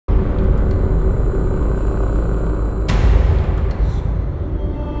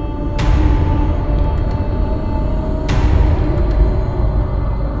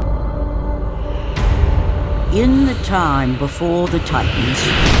time before the Titans,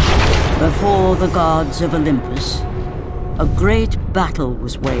 before the gods of Olympus, a great battle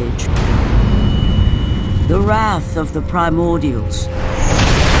was waged. The wrath of the primordials.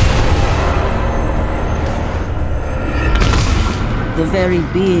 The very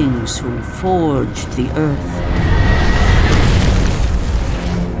beings who forged the earth.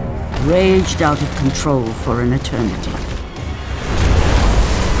 Raged out of control for an eternity.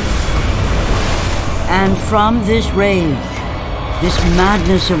 And from this rage, this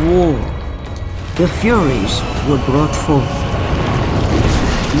madness of war, the Furies were brought forth.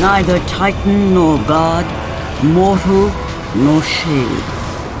 Neither Titan nor god, mortal nor shade,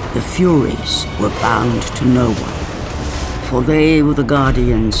 the Furies were bound to no one, for they were the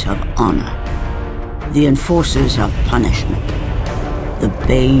guardians of honor, the enforcers of punishment, the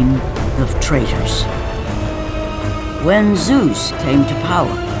bane of traitors. When Zeus came to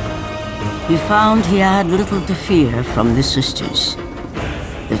power, he found he had little to fear from the sisters.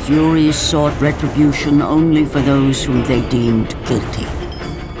 The Furies sought retribution only for those whom they deemed guilty.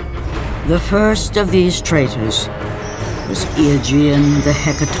 The first of these traitors was Aegean the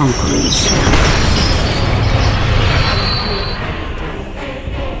Hecatoncheires.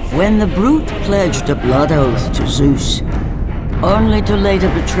 When the brute pledged a blood oath to Zeus, only to later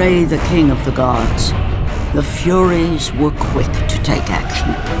betray the king of the gods, the Furies were quick to take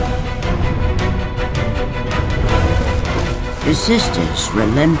action. The sisters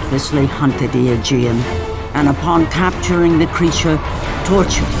relentlessly hunted Aegean, and upon capturing the creature,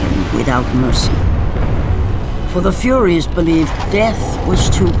 tortured him without mercy. For the Furies believed death was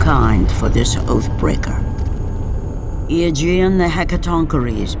too kind for this oath-breaker. Aegean the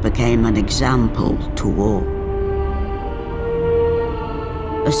Hecatoncheires became an example to all.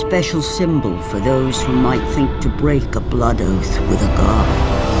 A special symbol for those who might think to break a blood oath with a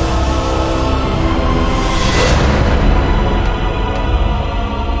god.